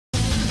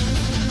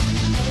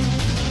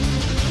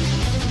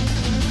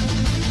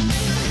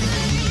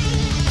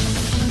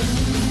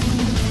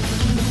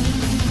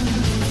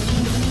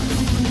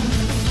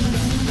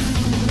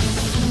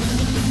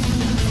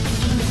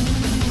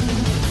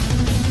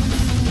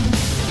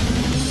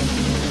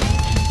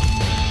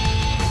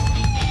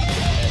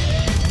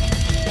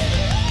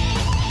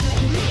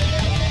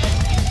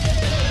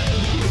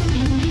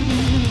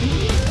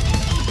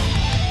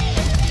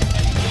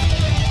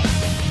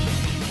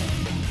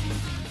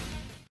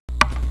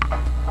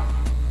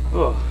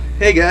Oh,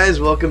 hey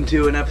guys, welcome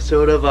to an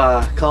episode of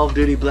Call of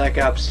Duty Black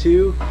Ops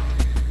II.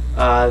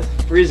 The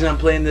reason I'm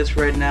playing this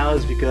right now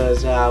is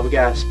because we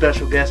got a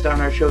special guest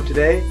on our show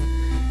today.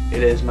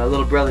 It is my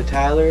little brother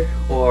Tyler,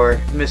 or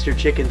Mr.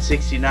 Chicken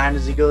 69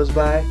 as he goes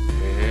by.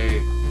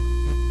 Hey.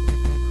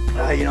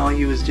 You know,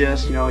 he was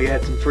just, he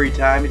had some free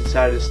time. He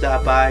decided to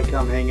stop by,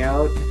 come hang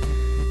out.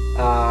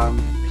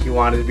 He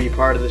wanted to be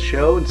part of the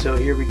show, and so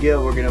here we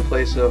go. We're going to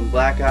play some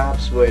Black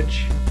Ops,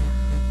 which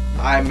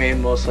I may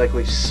most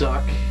likely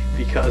suck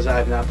because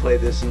I've not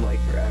played this in like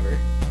forever.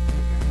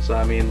 So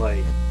I mean,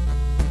 like,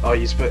 oh,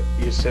 you spent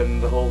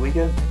the whole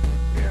weekend?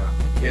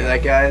 Yeah,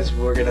 that guys,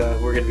 we're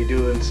gonna be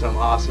doing some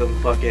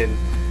awesome fucking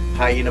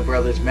Hyena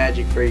Brothers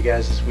magic for you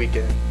guys this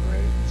weekend.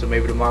 Right. So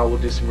maybe tomorrow we'll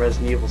do some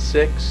Resident Evil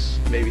 6,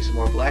 maybe some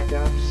more Black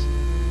Ops.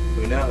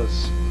 Who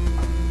knows?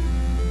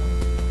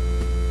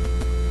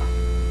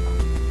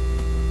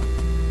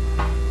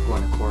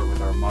 Going to court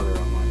with our mother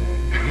on Monday.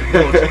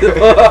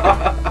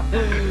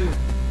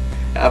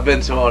 I've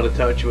been so out of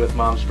touch with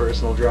Mom's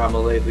personal drama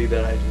lately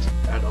that I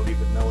don't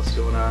even know what's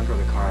going on. For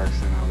the car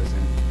accident I was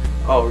in.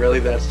 Oh, really?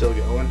 That's still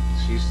going?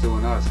 She's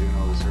suing us, even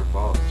though it was her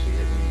fault. She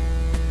hit me.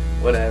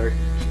 Whatever.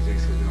 She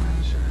thinks because we don't have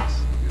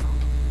insurance,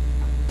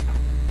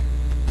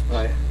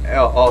 Right.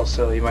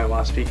 Also, you might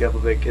want to speak up a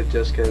bit,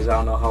 just because I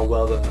don't know how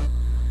well the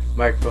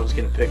microphone's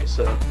going to pick us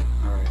up.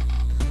 Alright.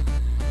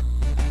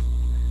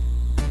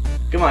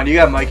 Come on, you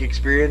got mic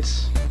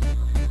experience.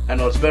 I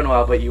know it's been a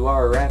while, but you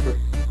are a rapper.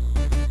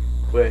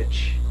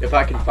 Which, if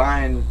I can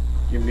find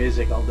your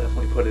music, I'll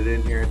definitely put it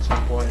in here at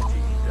some point.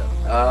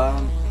 I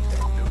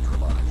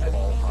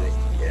think,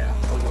 yeah,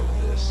 I'll go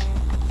with this.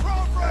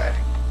 Alright.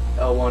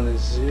 L1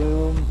 is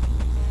zoom.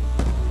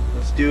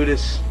 Let's do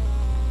this.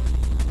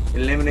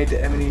 Eliminate the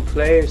enemy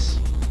players.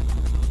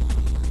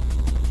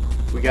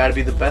 We gotta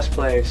be the best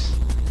players.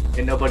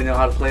 Ain't nobody know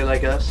how to play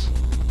like us.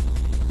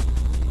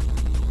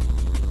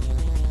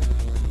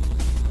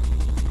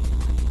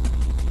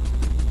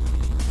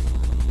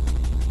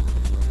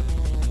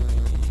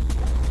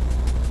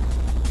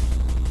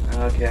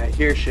 Okay, I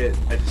hear shit.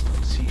 I just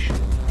don't see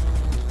shit.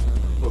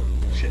 Oh,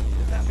 shit.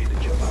 Did not mean to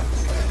jump out.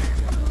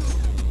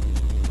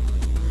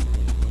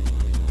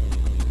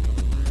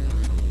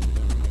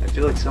 I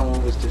feel like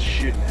someone was just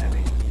shooting at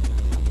me.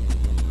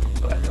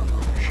 But I don't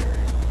know for sure.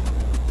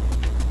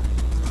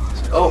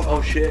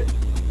 Oh shit.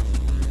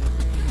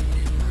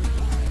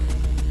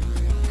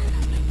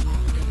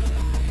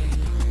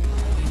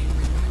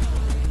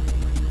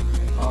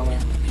 Oh,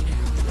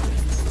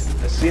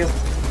 I see him.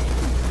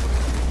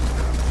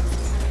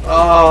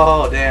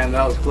 Oh damn,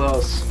 that was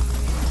close.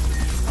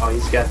 Oh,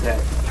 he's got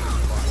that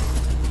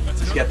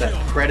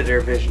predator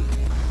vision.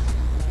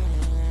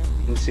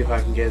 Let me see if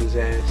I can get his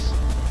ass.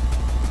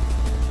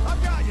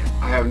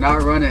 I have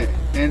not run it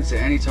into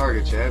any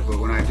targets yet, but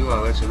when I do,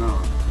 I'll let you know.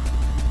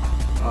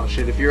 Oh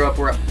shit, if you're up,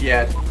 we're up.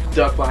 Yeah,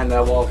 duck behind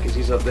that wall because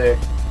he's up there.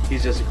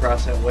 He's just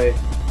across that way.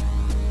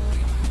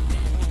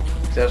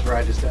 That's where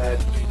I just died.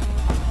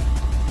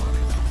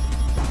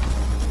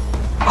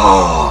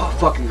 Oh,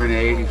 fucking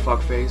grenade, you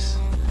fuckface.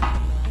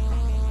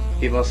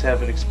 He must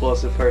have an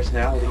explosive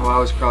personality. Oh, I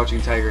was crouching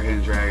tiger,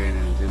 hidden dragon,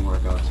 and it didn't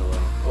work out so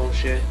well. Oh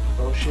shit,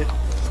 oh shit.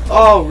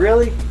 Oh,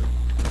 really?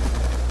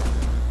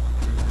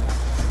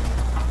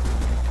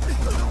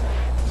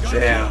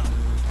 Damn.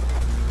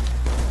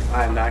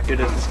 I'm not good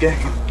at this game.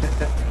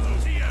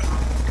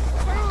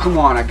 Come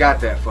on, I got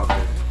that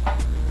fucker.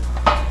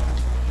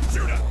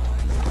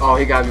 Oh,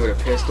 he got me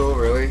with a pistol,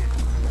 really?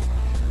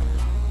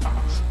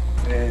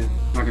 Man.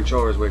 My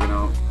controller's wigging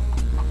out.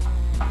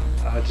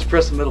 Just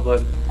press the middle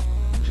button.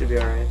 Should be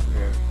alright.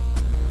 Yeah.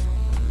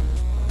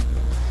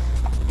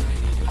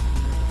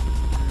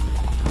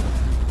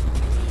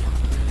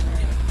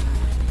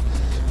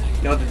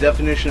 You know what the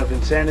definition of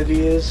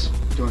insanity is?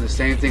 Doing the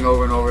same thing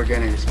over and over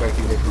again and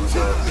expecting different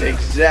results.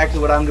 Exactly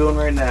what I'm doing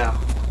right now.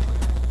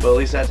 But at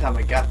least that time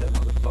I got that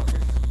motherfucker.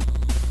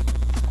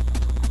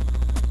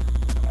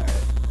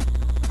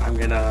 Alright. I'm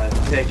gonna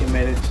take a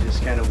minute to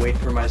just kind of wait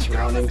for my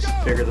surroundings to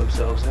figure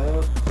themselves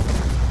out.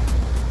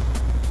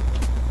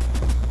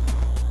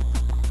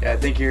 Yeah, I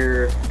think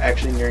you're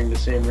actually nearing the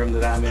same room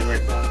that I'm in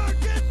right now.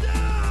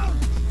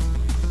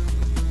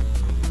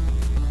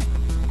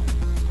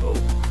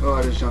 Oh,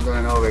 I just jumped on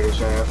an elevator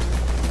shaft.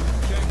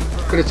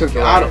 Could have took the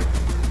Got ladder. him.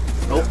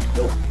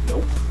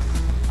 Nope.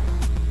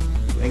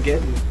 You ain't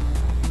getting me.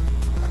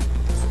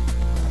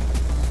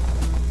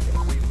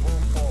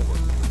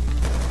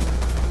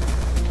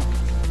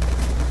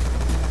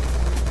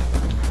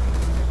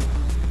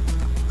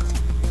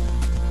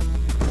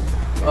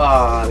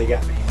 Ah, they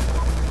got me.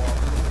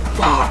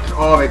 Fuck!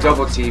 Oh, they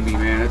double teamed me,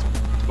 man. That's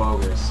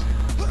bogus.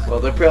 Well,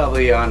 they're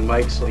probably on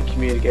mics, like,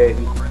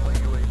 communicating.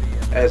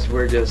 As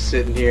we're just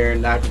sitting here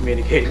and not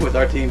communicating with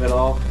our team at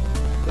all.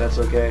 That's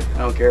okay. I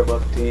don't care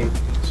about the team.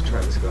 Let's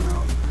try this gun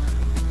out.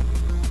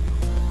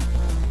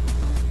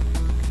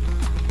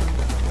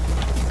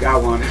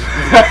 Got one.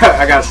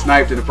 I got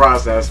sniped in the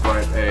process,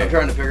 but hey. I'm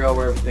trying to figure out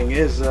where everything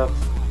is, though.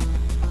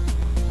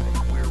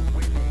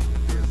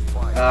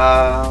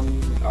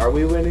 Are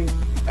we winning?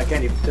 I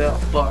can't even tell.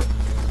 Fuck.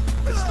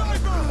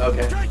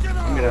 Okay.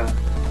 I'm gonna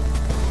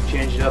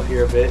change it up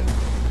here a bit.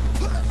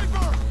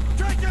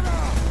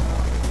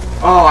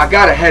 Oh, I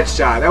got a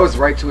headshot. That was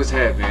right to his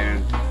head,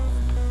 man.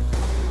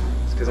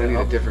 It's because I need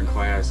a different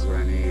class is what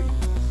I need.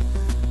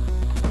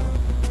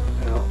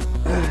 Well,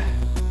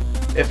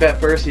 if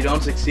at first you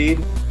don't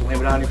succeed, blame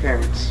it on your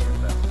parents.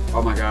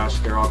 Oh my gosh,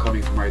 they're all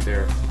coming from right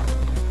there.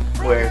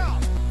 Where?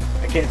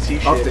 I can't see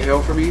shit. Up the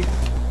hill for me?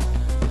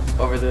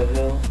 Over the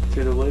hill,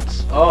 through the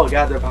woods. Oh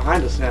god, they're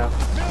behind us now.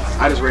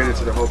 I just ran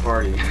into the whole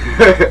party.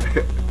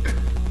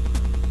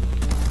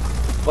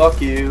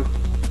 Fuck you.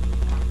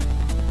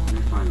 Let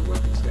me find a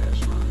weapon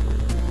stash around here.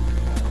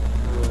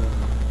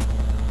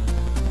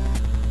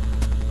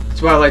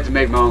 That's why I like to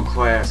make my own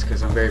class,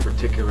 because I'm very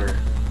particular.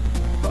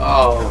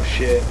 Oh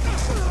shit.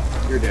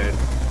 You're dead.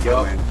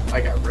 Yup,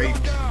 I got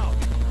raped.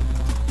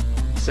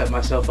 Set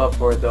myself up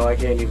for it though. I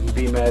can't even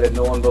be mad at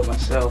no one but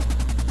myself.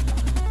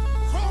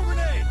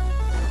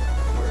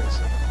 Where is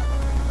he?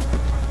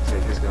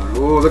 Take his gun.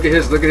 Ooh, look at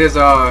his,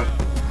 oh,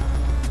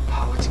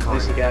 what's he At called?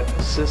 least I got an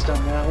assist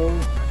on that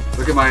one.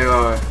 Look at my,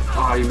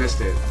 oh, you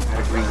missed it. I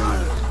had a green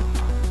gun.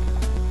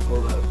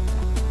 Hold up.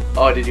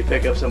 Oh, did you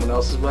pick up someone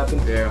else's weapon?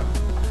 Yeah.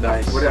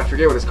 Nice. I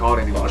forget what it's called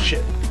anymore. Oh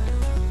shit.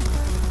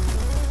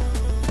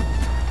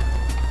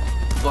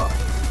 Fuck.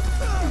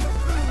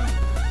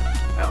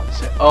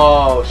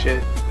 Oh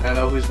shit. I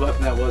know whose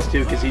weapon that was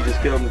too, because he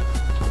just killed me.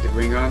 The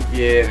green gun?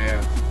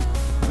 Yeah.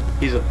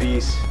 He's a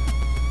beast.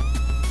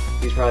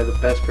 He's probably the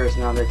best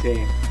person on their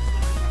team.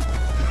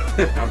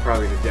 I'm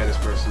probably the deadest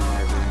person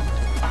on everything.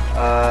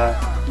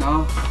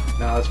 No?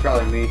 No, it's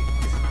probably me.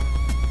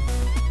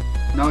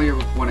 No, you're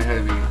one ahead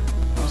of me.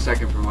 I'm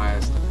second from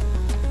last.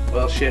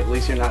 Well shit, at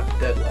least you're not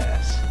dead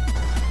last.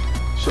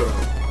 Shut up.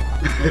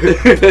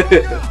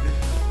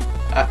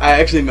 I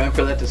actually meant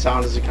for that to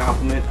sound as a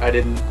compliment. I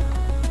didn't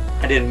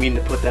mean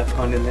to put that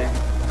pun in there.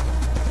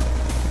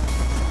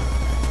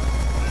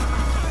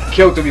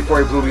 Killed him before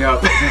he blew me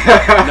up.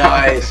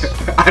 Nice.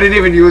 I didn't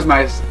even use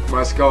my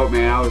scope,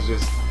 man. I was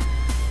just,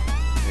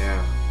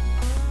 yeah.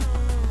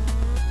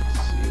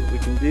 Let's see what we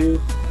can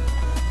do.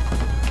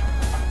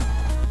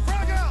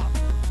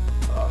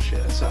 Oh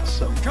shit, I saw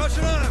something.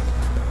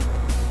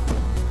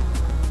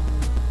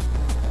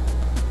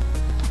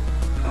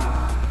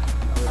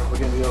 We're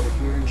gonna be over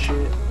here and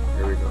shit.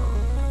 Here we go.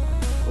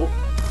 Oh.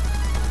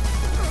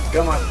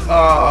 Come on.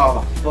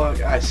 Oh,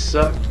 fuck. I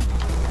suck.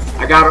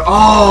 I got her.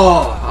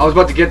 Oh! I was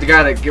about to get the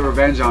guy to get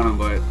revenge on him,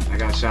 but I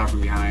got shot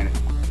from behind.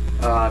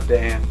 Ah,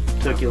 damn.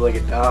 Took you like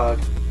a dog.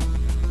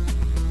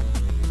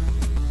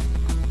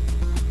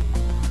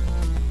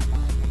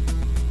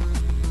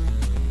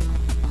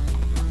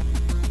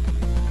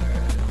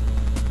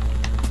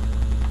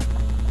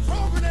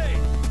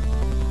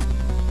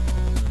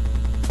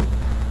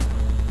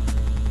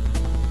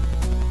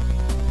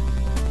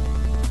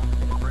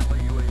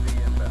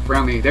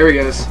 Friendly. There he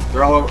is.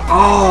 They're all over.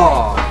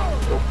 Oh!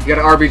 You got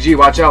an RBG.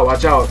 Watch out.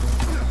 Watch out.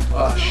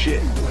 Oh,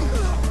 shit.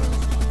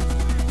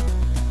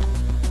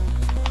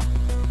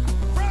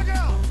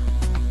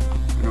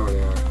 I know where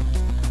they are.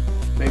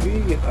 Maybe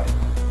if I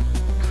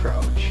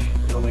crouch,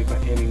 it'll make my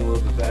aiming a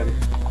little bit better.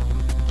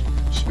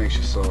 Just makes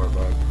you slower,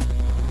 bud.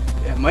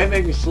 Yeah, it might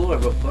make me slower,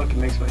 but fuck, it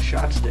makes my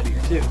shot steadier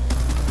too.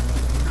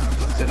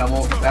 So that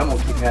won't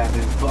keep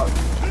happening. Fuck.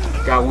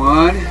 Got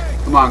one.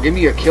 Come on, give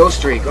me a kill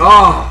streak.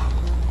 Oh!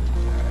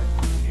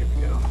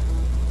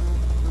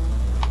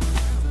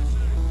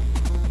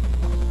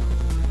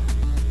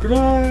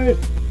 Grenade!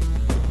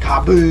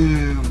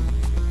 Kaboom!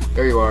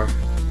 There you are.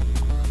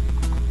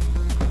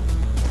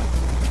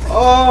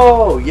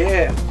 Oh,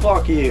 yeah,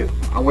 fuck you.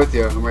 I'm with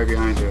you. I'm right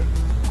behind you.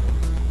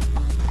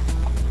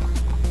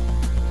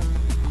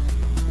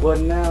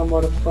 What now,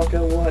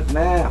 motherfucker? What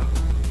now?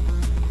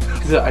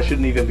 I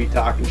shouldn't even be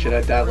talking shit.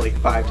 I died like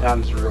 5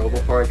 times in a row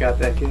before I got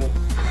that kill.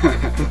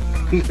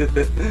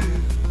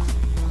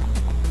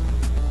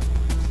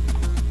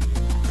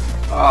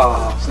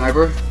 Oh.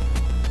 Sniper?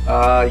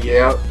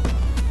 Yeah.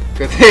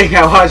 Good thing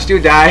I watched you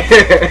die.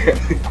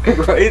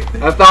 Right?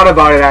 I thought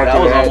about it after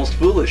that. Was that. Almost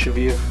foolish of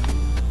you.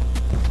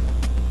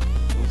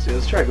 Let's see,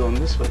 let's try going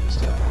this way this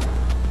time.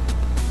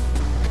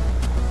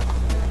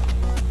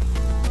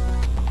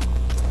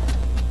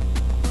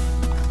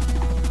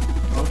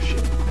 Oh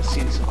shit, I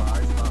seen some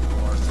eyes.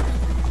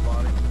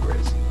 Where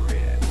is he? Where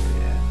he at? Where he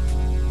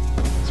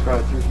at? It's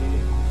probably through here.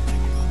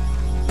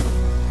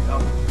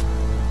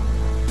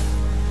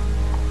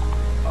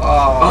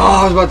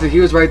 Oh, I was about to. He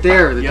was right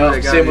there. The dude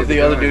that got same me with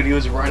the other dude. He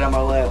was right on my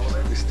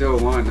left. He still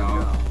won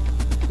though.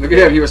 Look at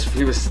him. He was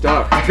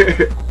stuck.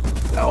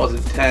 That was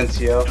intense,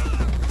 yo.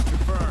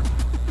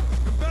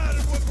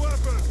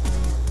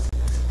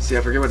 See, I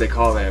forget what they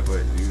call that,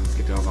 but you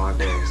get to unlock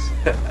those.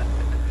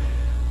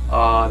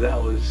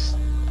 That was.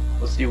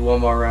 Let's do one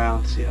more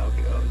round. See how it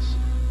goes.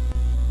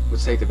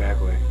 Let's take the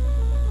back way.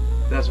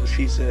 That's what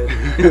she said.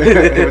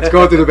 Let's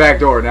go through the back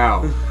door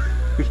now.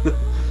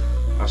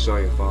 I'll show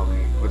you. Follow me.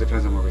 Well, it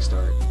depends on where we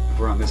start. If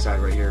we're on this side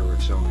right here, we're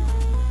showing.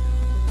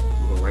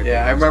 We'll go right.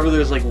 Yeah, I remember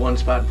there's like one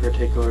spot in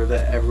particular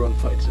that everyone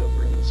fights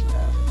over in this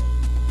map.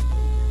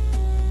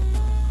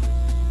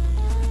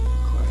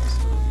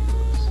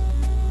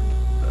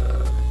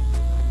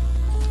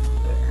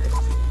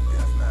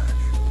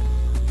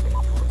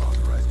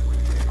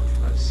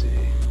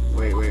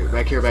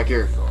 Back here, back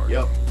here.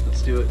 Yep,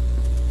 let's do it.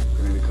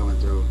 They're gonna be coming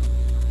through.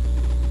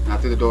 Not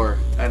through the door.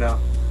 I know.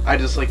 I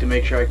just like to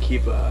make sure I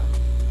keep a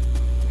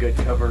good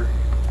cover.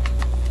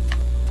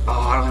 Oh,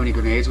 I don't have any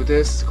grenades with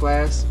this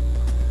class.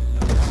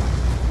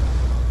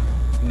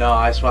 No,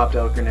 I swapped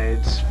out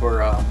grenades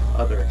for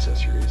other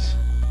accessories.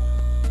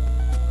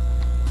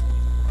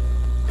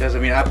 Because, I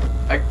mean,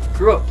 I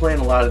grew up playing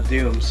a lot of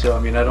Doom, so,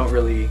 I mean, I don't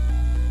really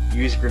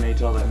use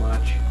grenades all that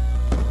much.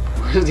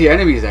 Where's the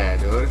enemies at,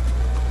 dude?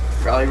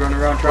 Probably running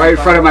around trying right to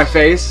in front of my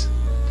face.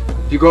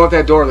 If you go up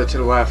that door, look to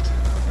the left.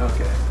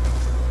 Okay.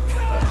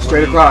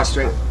 Straight across,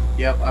 straight.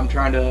 Yep, I'm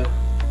trying to...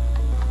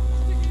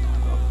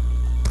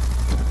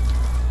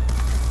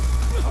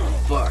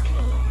 Oh, fuck.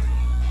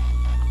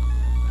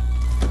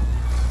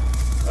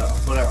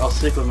 Oh, whatever, I'll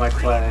stick with my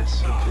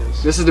class. Which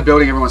is... This is the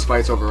building everyone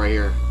fights over right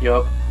here.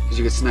 Yep. Because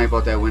you can snipe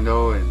out that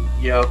window and...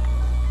 Yep.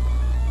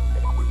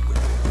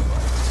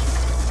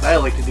 What I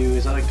like to do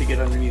is I like to get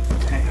underneath the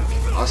tank.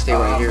 I'll stay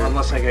right here.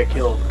 Unless I get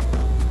killed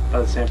by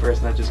the same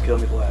person that just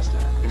killed me the last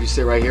time. If you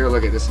sit right here,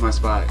 look at this is my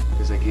spot.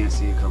 Because I can't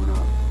see you coming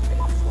up.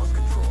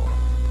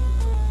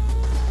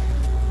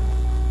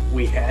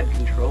 We had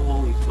control,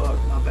 holy fuck,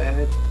 not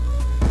bad.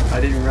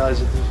 I didn't realize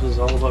that this was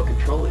all about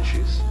control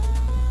issues.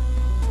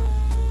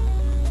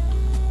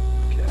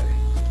 Okay.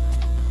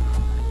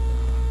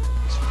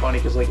 It's funny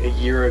because like a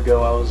year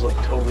ago I was like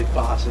totally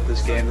boss at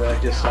this game, but I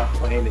just stopped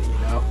playing it, you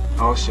know?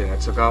 Oh shit, I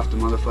took off the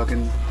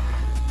motherfucking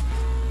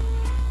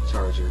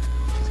charger.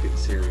 It's getting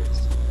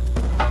serious.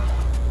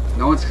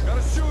 No one's... Got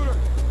a shooter.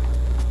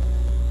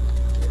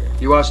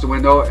 You watch the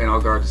window and I'll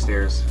guard the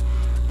stairs.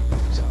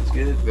 Sounds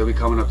good. They'll be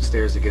coming up the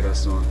stairs to get us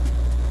soon.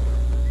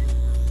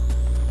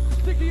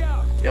 Sticky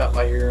out. Yep,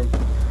 I hear him.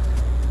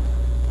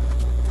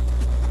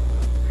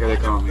 Here they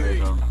come, here they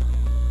come.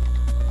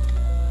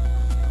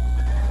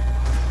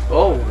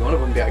 Oh, one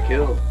of them got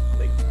killed.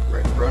 Like,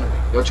 right in front of me.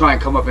 They'll try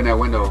and come up in that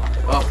window.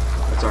 Oh.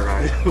 That's our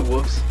guy.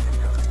 Whoops.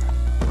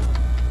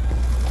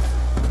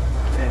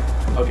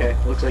 Yeah. Okay,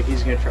 looks like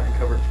he's gonna try and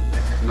cover it from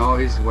there. No,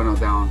 he's window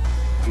down.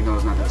 He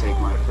knows not to take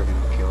my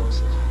friggin'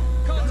 kills.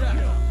 Contact.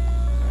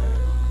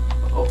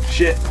 Oh,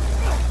 shit.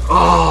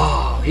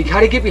 Oh,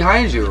 how'd he get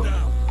behind you?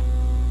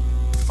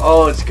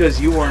 Oh, it's because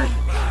you weren't...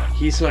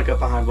 He snuck up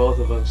behind both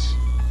of us.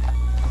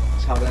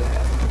 That's how that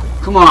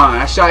happened. Come on,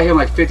 I shot him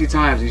like 50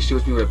 times and he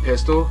shoots me with a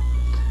pistol.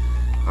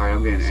 Alright,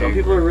 I'm getting Some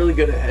angry. people are really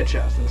good at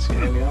headshots in this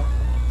game, you know?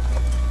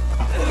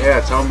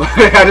 Yeah, tell him.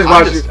 I just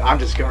watched you. I'm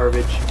just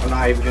garbage. I'm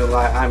not even gonna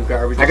lie, I'm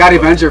garbage. I got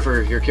Avenger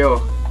for your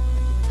kill.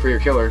 For your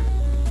killer.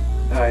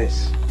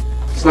 Nice.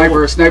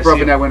 Sniper, Oh, sniper I up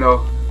see in that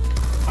window.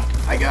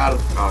 I got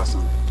him.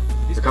 Awesome.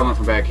 They're coming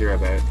from back here, I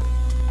bet.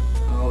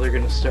 Oh, they're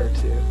gonna start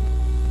too.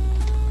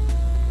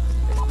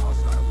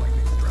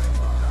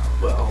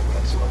 Well,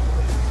 that's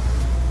lovely.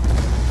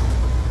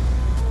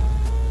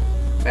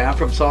 Man, I'm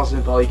from Saul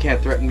St. Paul. You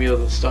can't threaten me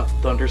with a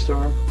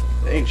thunderstorm.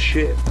 It ain't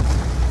shit.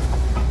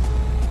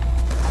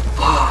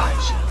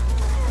 Fudge!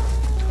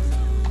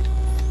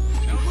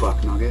 You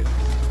fuck nugget.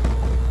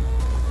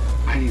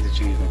 I need to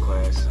change my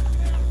class.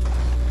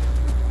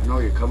 I know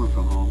you're coming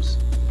from, Holmes.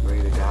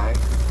 Ready to die?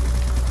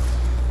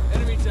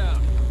 Enemy down.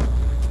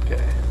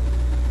 Okay.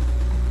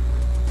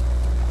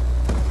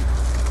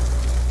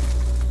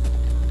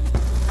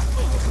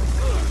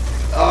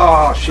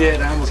 Oh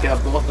shit, I almost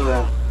got both of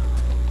them.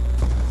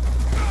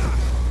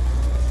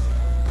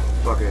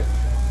 Fuck it.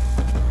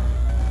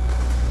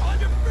 On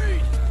your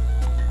feet.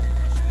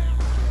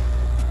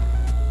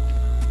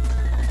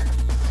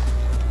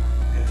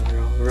 And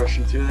they're all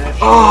rushing through that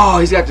shit. Oh,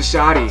 he's got the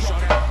shotty.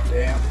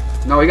 Damn.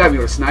 No, he got me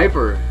with a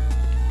sniper.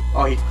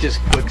 Oh, he just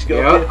quick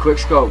scoped Yep, it? quick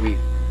scope me.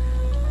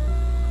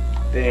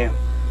 Damn.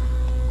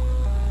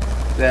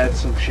 That's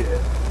some shit.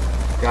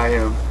 Got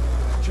him.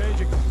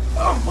 Changing.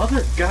 Oh,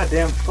 mother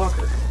goddamn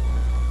fucker.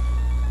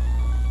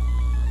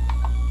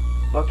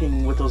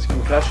 Fucking with those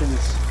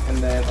concussions and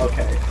then,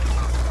 okay.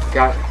 I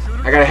got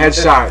a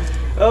headshot.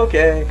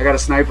 Okay. I got a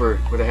sniper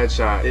with a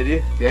headshot. Did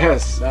you?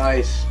 Yes,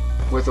 Nice.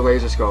 with the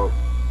laser scope.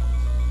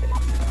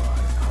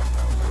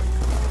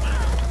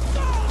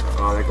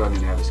 Oh, that gun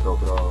didn't have a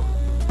scope at all.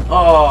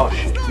 Oh,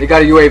 shit. They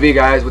got a UAV,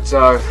 guys. Let's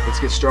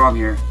get strong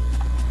here.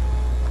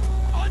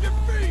 On your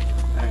feet.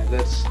 Alright,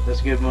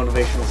 that's good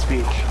motivational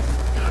speech.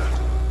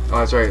 Oh,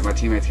 that's right. My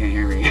teammates can't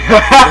hear me.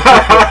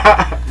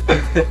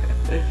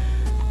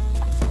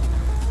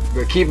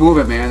 But keep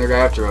moving, man. They're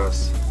after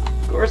us.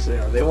 Of course they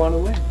are. They want to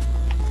win.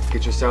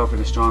 Get yourself in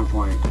a strong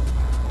point.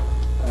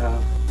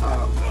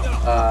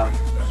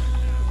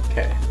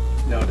 Okay.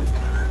 Noted.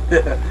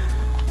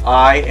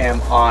 I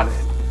am on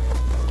it.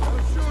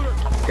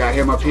 Got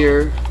him up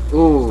here.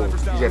 Ooh,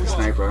 he's got the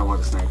sniper. I don't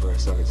want the sniper. I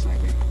suck at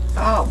sniping.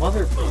 Oh,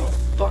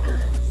 motherfucker.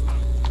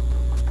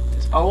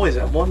 It's always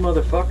that one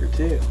motherfucker,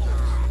 too.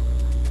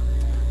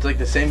 It's like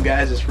the same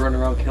guys just running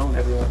around killing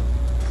everyone.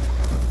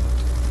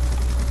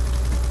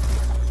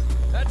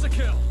 That's a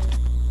kill.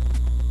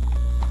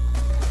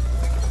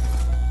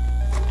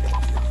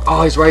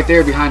 Oh, he's right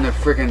there behind the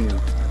freaking.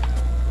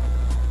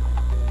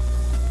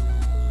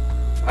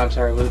 I'm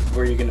sorry,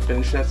 were you gonna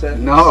finish that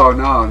sentence? No,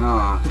 no,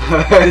 no.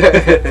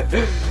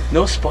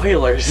 No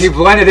spoilers. He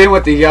blended in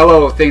with the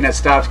yellow thing that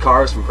stops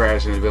cars from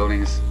crashing into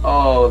buildings.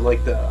 Oh,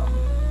 like the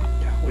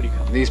what do you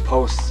call it? These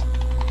posts.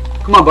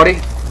 Come on, buddy.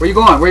 Where you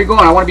going? Where you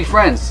going? I want to be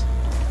friends.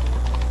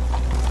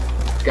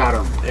 Got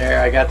him.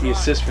 There, I got the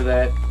assist for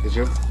that. Did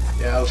you?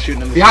 Yeah, I was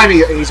shooting him. Behind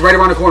me. He's right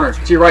around the corner.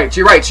 To your right. To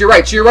your right. To your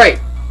right. To your right.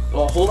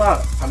 Well, hold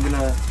on. I'm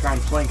gonna try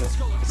and flank him.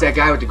 It's that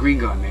guy with the green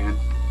gun, man.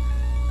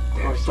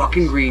 That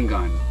fucking green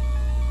gun.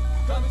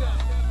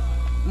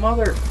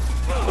 Mother.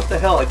 What the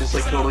hell? I just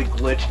like totally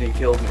glitched and he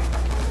killed me.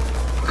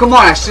 Come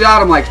on, I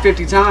shot him like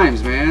 50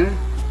 times, man.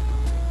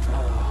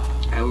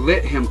 I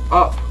lit him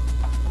up.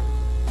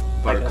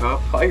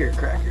 Buttercup.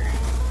 Firecracker.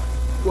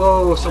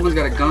 Whoa, someone's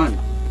got a gun.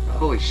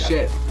 Holy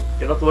shit.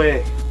 Get out the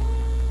way.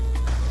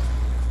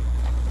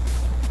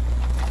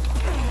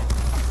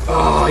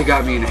 Oh, he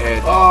got me in the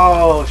head.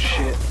 Oh,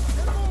 shit.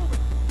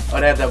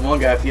 I'd have that one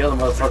guy if the other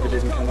motherfucker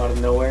didn't come out of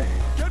nowhere.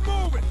 Get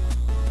moving.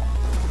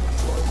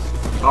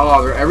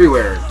 Oh, they're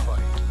everywhere.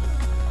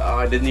 Oh,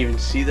 I didn't even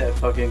see that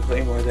fucking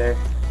claymore there.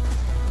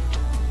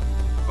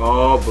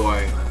 Oh,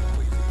 boy.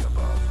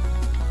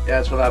 Yeah,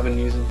 that's what I've been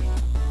using.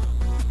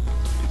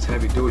 It's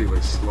heavy duty, but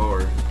it's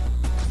slower.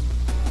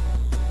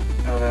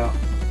 I don't know.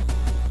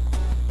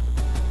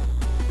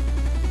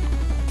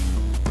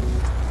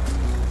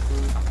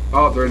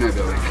 Oh, they're in that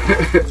building.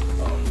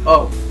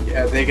 Oh,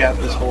 yeah, they got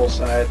this whole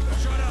side.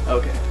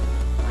 Okay.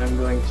 I'm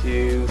going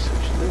to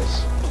switch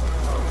this.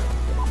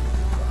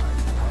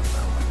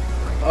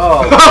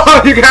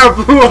 Oh, You got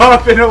blew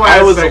up in the last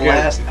I was second.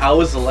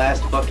 the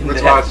last fucking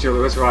Let's death.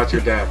 watch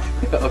your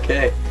death.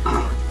 Okay.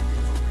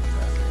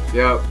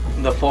 Yep.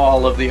 The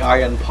fall of the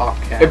Iron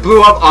Popcat. It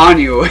blew up on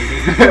you.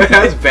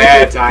 That's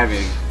bad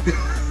timing.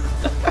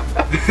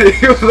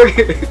 You look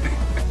at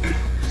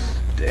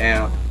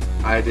Damn.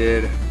 I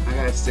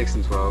got 6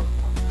 and 12.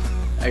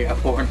 I got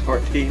 4 and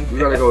 14. We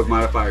gotta go with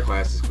modifier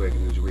classes quick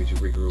and then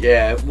regroup.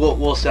 Yeah,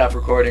 we'll stop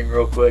recording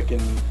real quick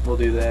and we'll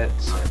do that.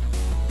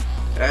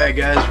 Alright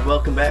guys,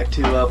 welcome back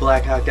to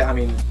Black Ops.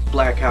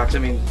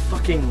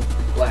 Fucking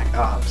Black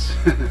Ops.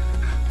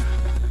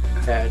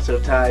 Alright, so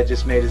Ty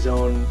just made his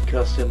own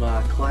custom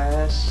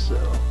class, so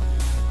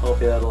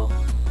hopefully that'll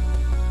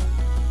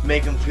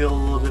make him feel a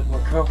little bit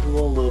more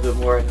comfortable, a little bit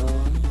more at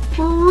home.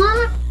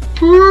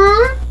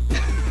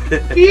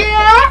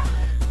 Yeah.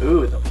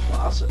 Ooh, the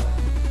plaza.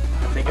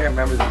 I think I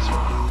remember this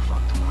one.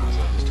 Fuck the plaza.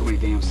 There's too many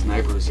damn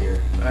snipers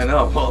here. I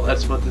know, well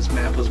that's what this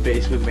map was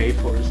basically made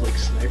for, is like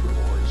sniper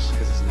wars.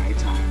 Because it's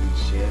nighttime and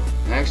shit.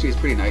 And actually, it's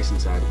pretty nice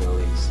inside the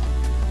buildings.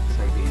 It's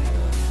like being at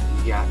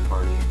a yacht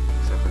party,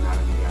 except for not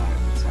in a yacht,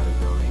 inside a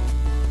building.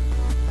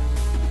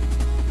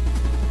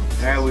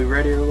 Alright, we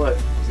ready or what?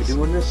 We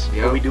doing this?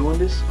 Yep. Are we doing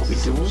this? Are we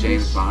Some doing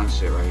James this? Bond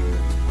shit right here.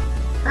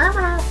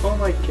 Oh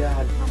my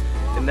god.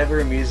 It never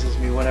amuses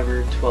me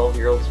whenever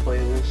 12-year-olds play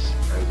this.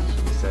 I was just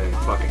gonna say,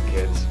 fucking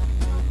kids.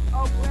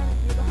 Oh, Brandon,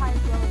 you're behind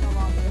Joe no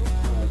longer.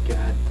 Oh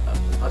god.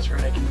 That's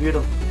right, I can mute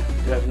them.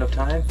 Do I have enough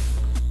time?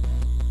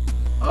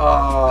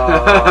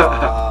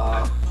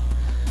 Oh.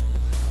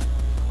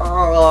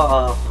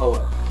 Oh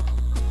well.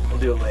 We'll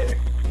do it later.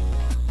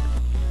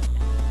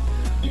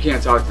 You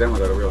can't talk to them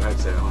without a real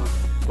headset on.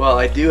 Well,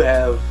 I do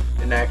have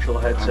an actual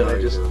headset. know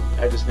you do.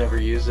 I just never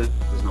use it.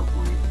 There's no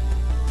point.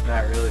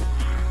 Not really.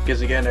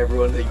 Because again,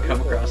 everyone that you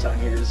come across on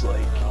here is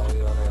like,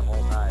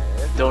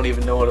 don't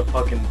even know what a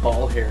fucking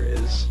ball hair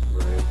is.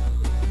 Right.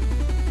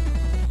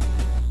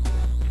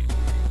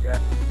 Okay.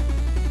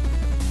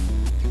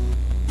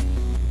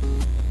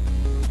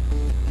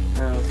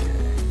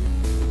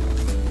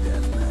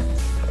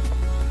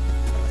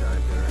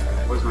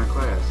 Where's my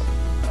class?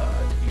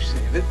 Did you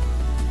save it?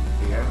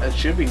 Yeah, That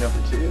should be number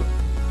 2.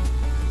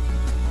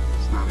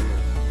 it's not it.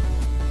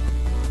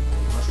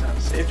 Must not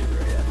have saved it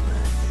right yet.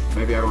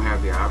 Maybe I don't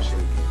have the option.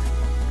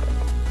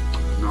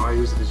 No, I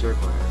use it as your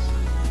class.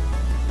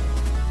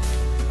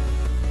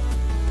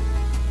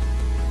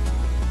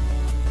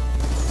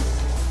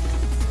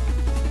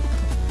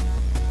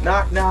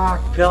 Knock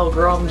knock,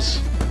 pilgrims.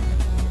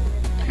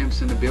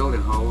 Pimps in the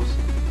building, hoes.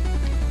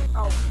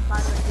 Oh, by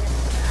the way,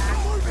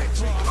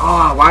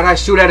 Oh, why did I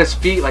shoot at his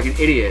feet like an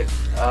idiot?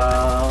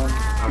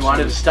 You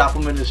wanted to stop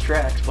him in his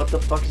tracks. What the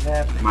fuck is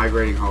happening?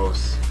 Migrating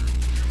hosts.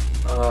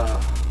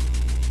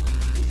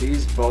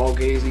 These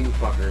ball-gazing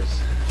fuckers.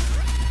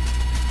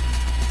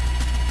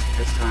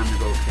 It's time to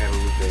go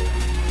Catalupe on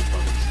the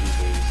motherfucking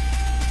sneakers.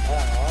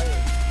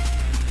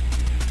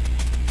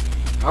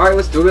 Alright,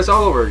 let's do this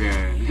all over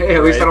again. Hey,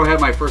 at least I don't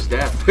have my first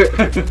death.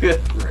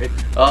 Right.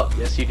 Oh,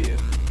 yes you do.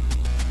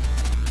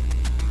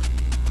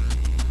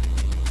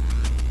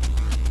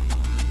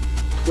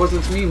 It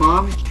wasn't me,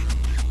 Mom.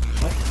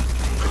 What?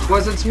 It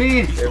wasn't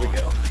me. There we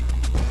go.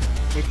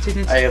 It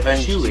didn't I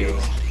avenged shoot you.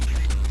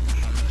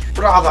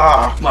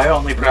 Brother! My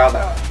only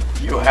brother!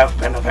 You have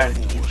been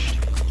avenged.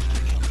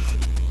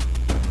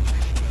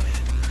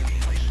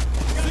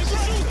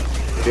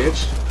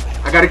 Bitch.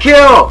 I got a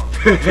kill!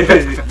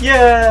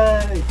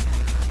 Yay!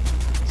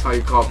 That's how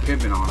you call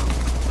pimping on him.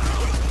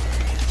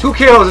 2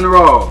 kills in a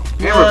row.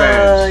 And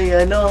revenge.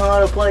 I know how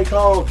to play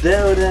Call of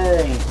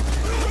Duty.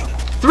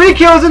 3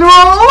 kills in a row.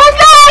 Oh my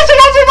gosh, I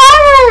got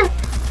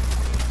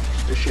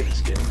Survivor. This shit is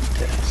getting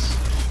intense.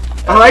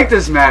 I like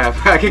this map.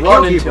 I can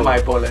Run kill into people.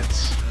 my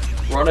bullets.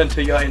 Run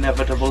into your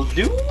inevitable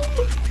doom.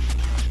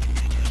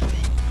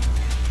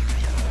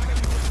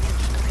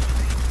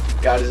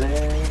 Got his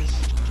ass.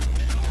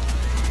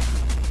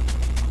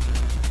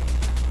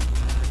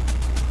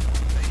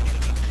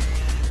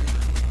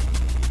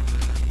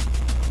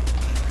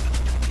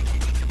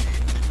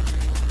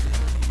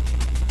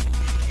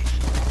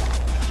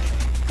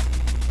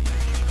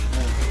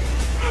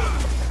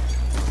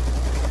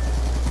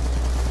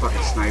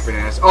 Fucking sniping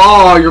ass.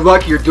 Oh, you're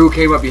lucky your dude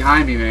came up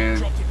behind me,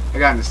 man. I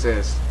got an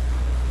assist.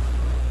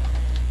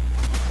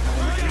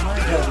 I might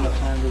have enough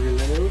time to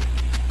reload.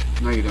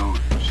 No, you don't.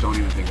 Just don't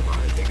even think about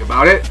it. Think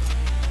about it.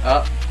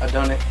 Oh, I've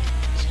done it.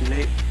 It's too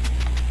late.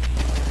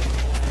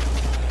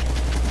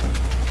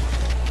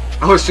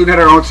 I was shooting at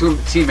our own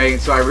teammate,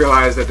 so I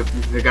realized that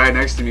the guy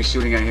next to me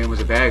shooting at him was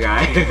a bad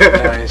guy.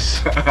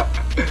 Nice.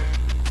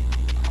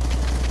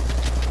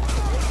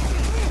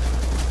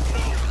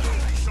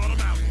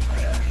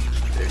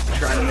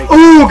 Trying to make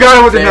Ooh, got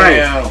him with a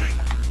Damn.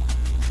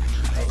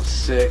 knife. That was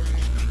sick.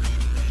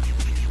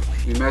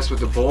 You mess with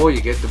the bull,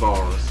 you get the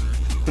balls.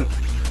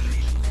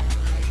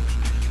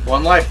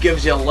 One life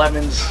gives you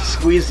lemons.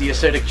 Squeeze the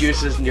acidic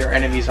juices into your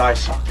enemy's eye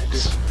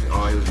sockets.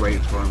 Oh, he was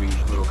waiting for me,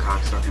 little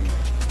cocksucking,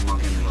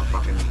 monking, little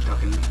fucking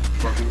tucking,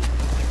 fucking.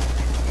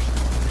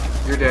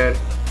 You're dead.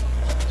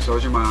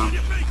 So's your mom.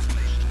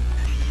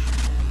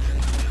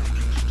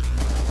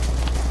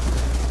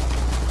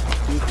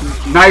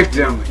 Knifed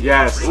him,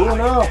 yes. Oh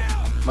no!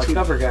 My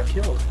cover got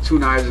killed. 2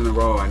 knives in a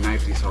row, I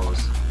knifed these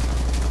hoes.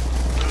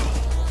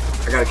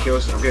 I got a kill.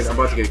 I'm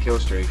about to get a kill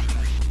streak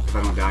if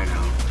I don't die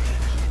now.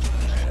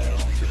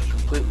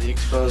 Completely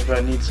exposed, but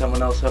I need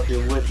someone else up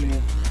here with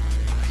me.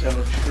 So I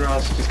don't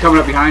trust. He's coming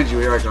up behind you.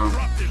 Here I come.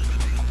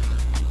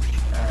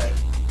 Alright.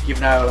 Keep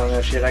an eye out on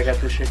that shit. I got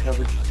this shit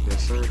covered.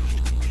 Yes, sir.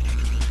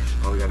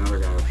 Oh, we got another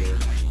guy up here.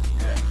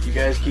 Yeah. You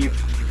guys keep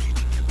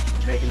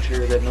making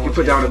sure that no You one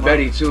put down a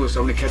Betty too, so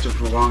I'm gonna catch him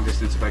from a long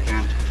distance if I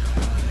can.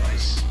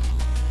 Nice.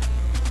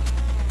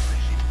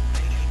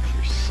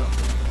 You're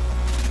something.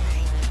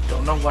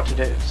 Don't know what it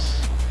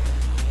is.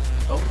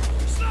 Oh.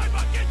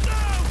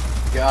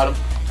 Got him.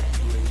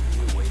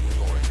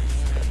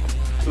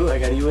 Ooh, I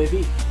got a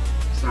UAV.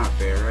 It's not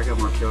fair. I got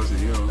more kills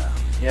than you.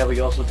 Yeah, we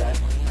also died.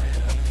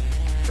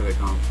 Here they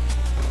come.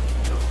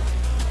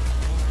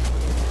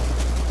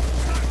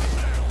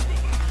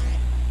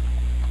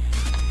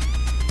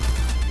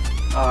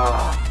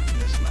 Ah,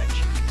 miss my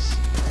cheese.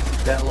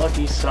 That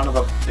lucky son of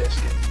a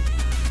biscuit.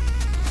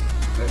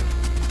 Hey.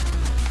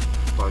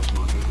 Fudge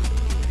monkey.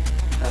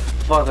 That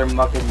father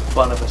mucking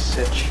bun of a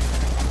sitch.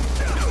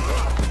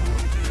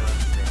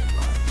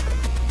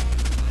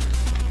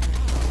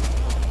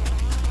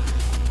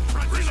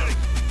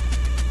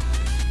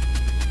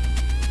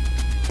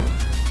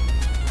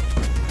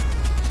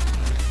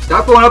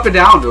 Stop going up and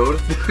down,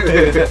 dude.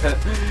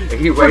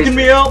 He Freaking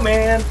me out,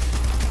 man.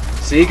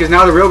 See, because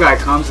now the real guy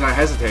comes and I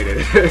hesitated.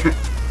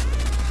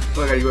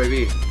 Look, I got a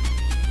UAV.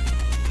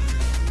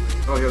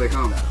 Oh, here they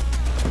come.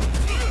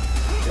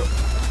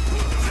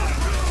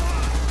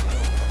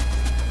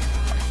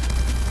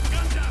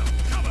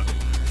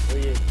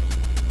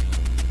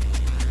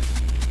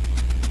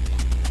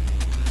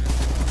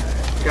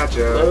 Gotcha.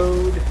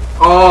 Load.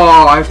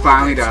 Oh, I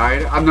finally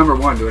died. I'm number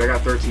 1, dude. I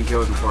got 13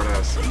 kills in 4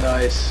 deaths.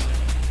 Nice.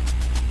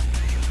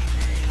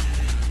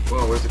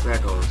 Whoa, where's the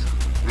crack hose?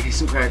 I need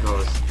some crack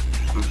hose.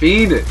 I'm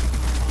fiending.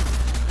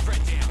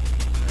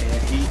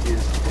 And he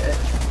is dead.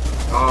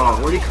 Oh,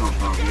 where'd he come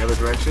from? The other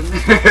direction?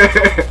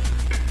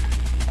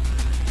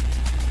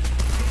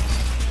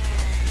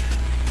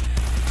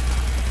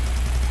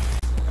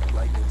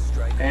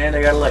 And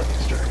I got a lightning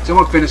strike.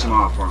 Someone finish him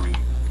off for me.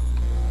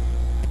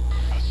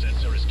 A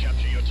sensor has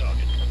captured your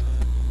target.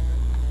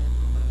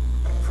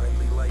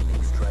 Friendly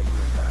lightning strike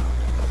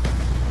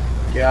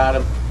inbound. Got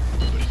him.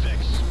 Good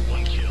effects.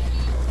 1 kill.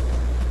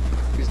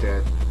 He's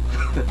dead.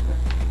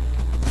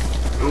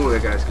 Ooh,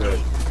 that guy's good.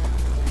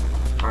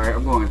 Alright,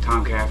 I'm going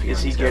Tom Caffey. Is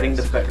on he these getting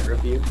guys. the better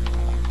of you?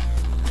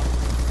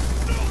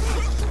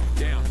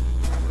 Down.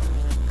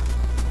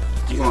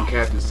 I'm going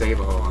Captain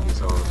Save-A-Hole on these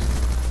hoes.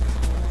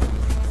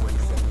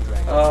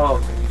 Oh,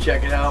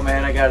 check it out,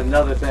 man. I got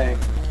another thing.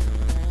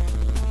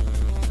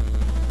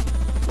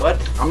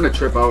 What? I'm gonna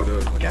trip out,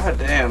 dude. God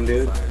damn,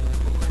 dude.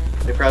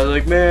 They're probably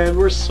like, man,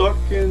 we're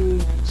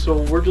sucking,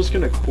 so we're just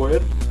gonna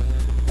quit.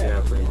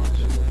 Yeah, pretty much.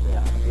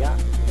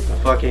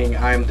 Fucking,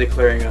 I'm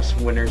declaring us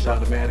winners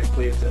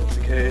automatically if that's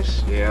the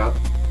case. Yeah.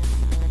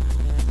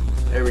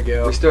 There we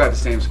go. We still have the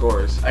same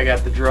scores. I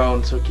got the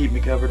drone, so keep me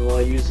covered while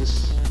I use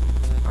this.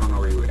 I don't know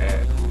where you were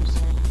at, Holmes.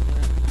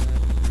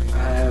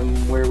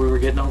 I'm where we were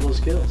getting all those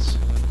kills.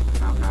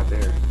 I'm not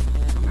there.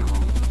 I'm at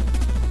home.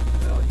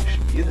 Well, you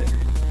should be there.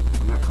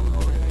 I'm not coming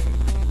over there.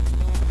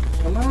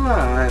 Come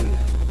on.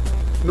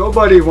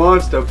 Nobody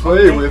wants to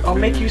play with I'll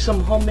me. make you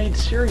some homemade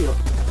cereal.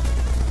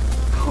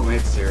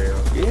 Homemade cereal.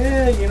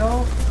 Yeah, you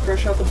know,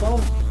 fresh out the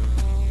bone.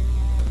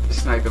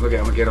 Sniper, look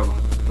at him, get him.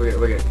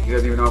 Look at he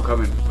doesn't even know I'm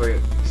coming. Look at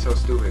he's so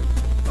stupid.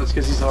 That's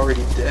because he's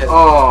already dead.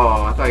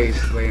 Oh, I thought he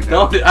was laying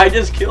No, down. I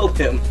just killed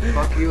him.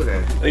 Fuck you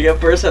then. Like at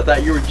first I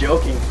thought you were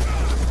joking.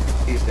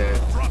 He's dead.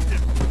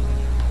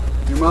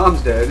 Your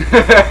mom's dead.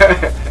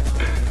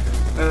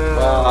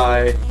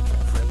 Bye.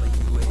 Friendly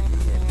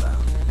UAV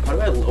inbound. How do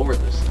I lower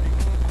this thing?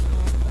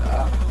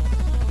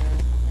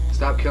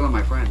 Stop killing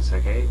my friends,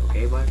 okay?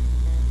 Okay, Black?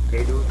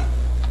 Okay, dude?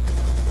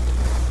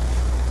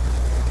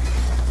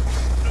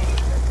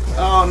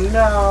 Oh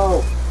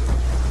no!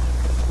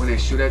 When they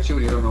shoot at you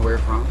and you don't know where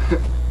from.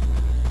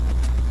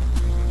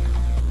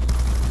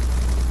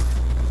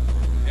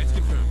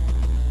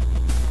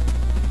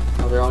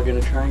 Oh, they're all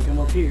gonna try and come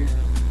up here.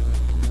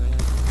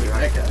 Look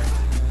at that guy.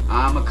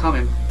 I'm a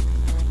coming.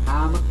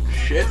 I'm a...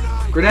 Shit.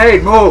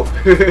 Grenade, move!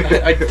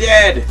 I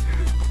did!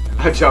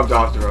 I jumped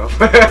off the roof.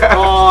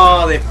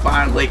 Oh, they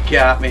finally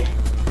got me.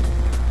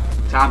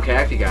 Tom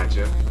Caffey got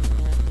you.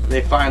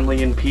 They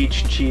finally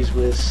impeached Cheese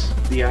Whiz,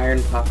 the Iron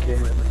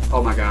Popkin.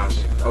 Oh my gosh.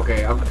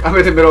 Okay, I'm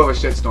in the middle of a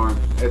shitstorm.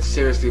 It's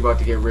seriously about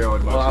to get real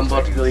in about Well, I'm 2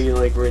 about to seconds. be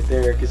like right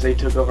there because they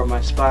took over my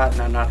spot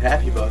and I'm not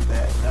happy about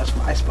that. That's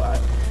my spot.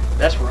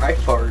 That's where I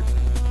fart.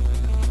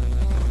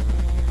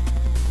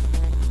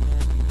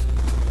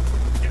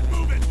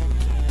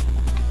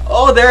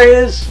 Oh, there he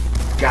is!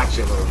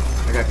 Gotcha, Lou.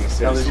 I got the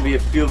assist. Now there's gonna be a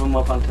few of them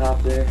up on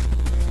top there.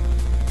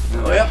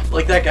 No. Oh yeah,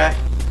 like that guy.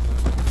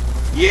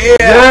 Yeah!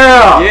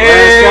 Yeah! Yeah!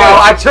 Let's go.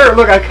 I turned.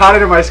 Look, I caught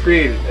it in my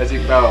screen as he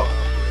fell.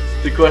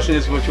 The question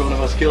is which one of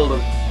us killed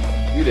him.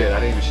 You did. I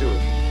didn't even shoot.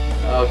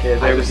 Okay, I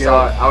there we just go.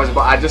 saw it.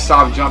 I just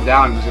saw him jump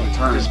down and was gonna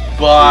turn. Just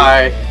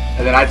bye.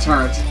 And then I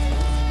turned.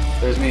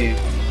 There's me.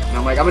 And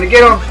I'm like, I'm gonna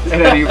get him.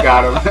 And then you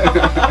got him.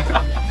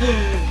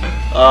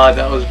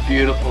 That was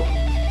beautiful.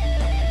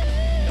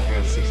 I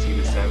got 16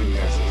 to 7. You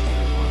got 16 to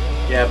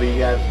 1. Yeah, but you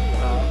got,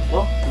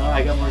 well, no,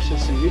 I got more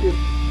assists than you did.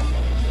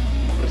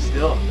 But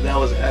still, that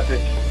was epic.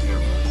 Yeah,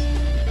 it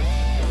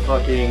was.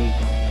 Fucking,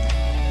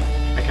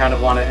 I kind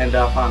of want to end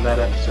off on that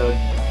episode,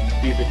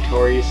 be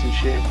victorious and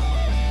shit.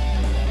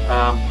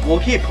 We'll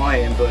keep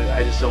playing, but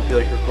I just don't feel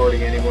like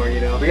recording anymore, you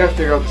know? We gotta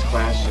figure out this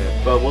class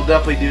shit. But we'll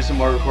definitely do some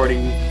more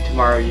recording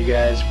tomorrow, you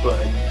guys.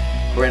 But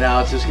right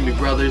now, it's just gonna be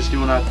brothers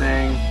doing our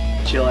thing,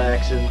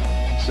 chillaxing.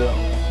 So,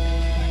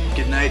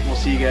 good night, and we'll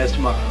see you guys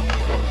tomorrow.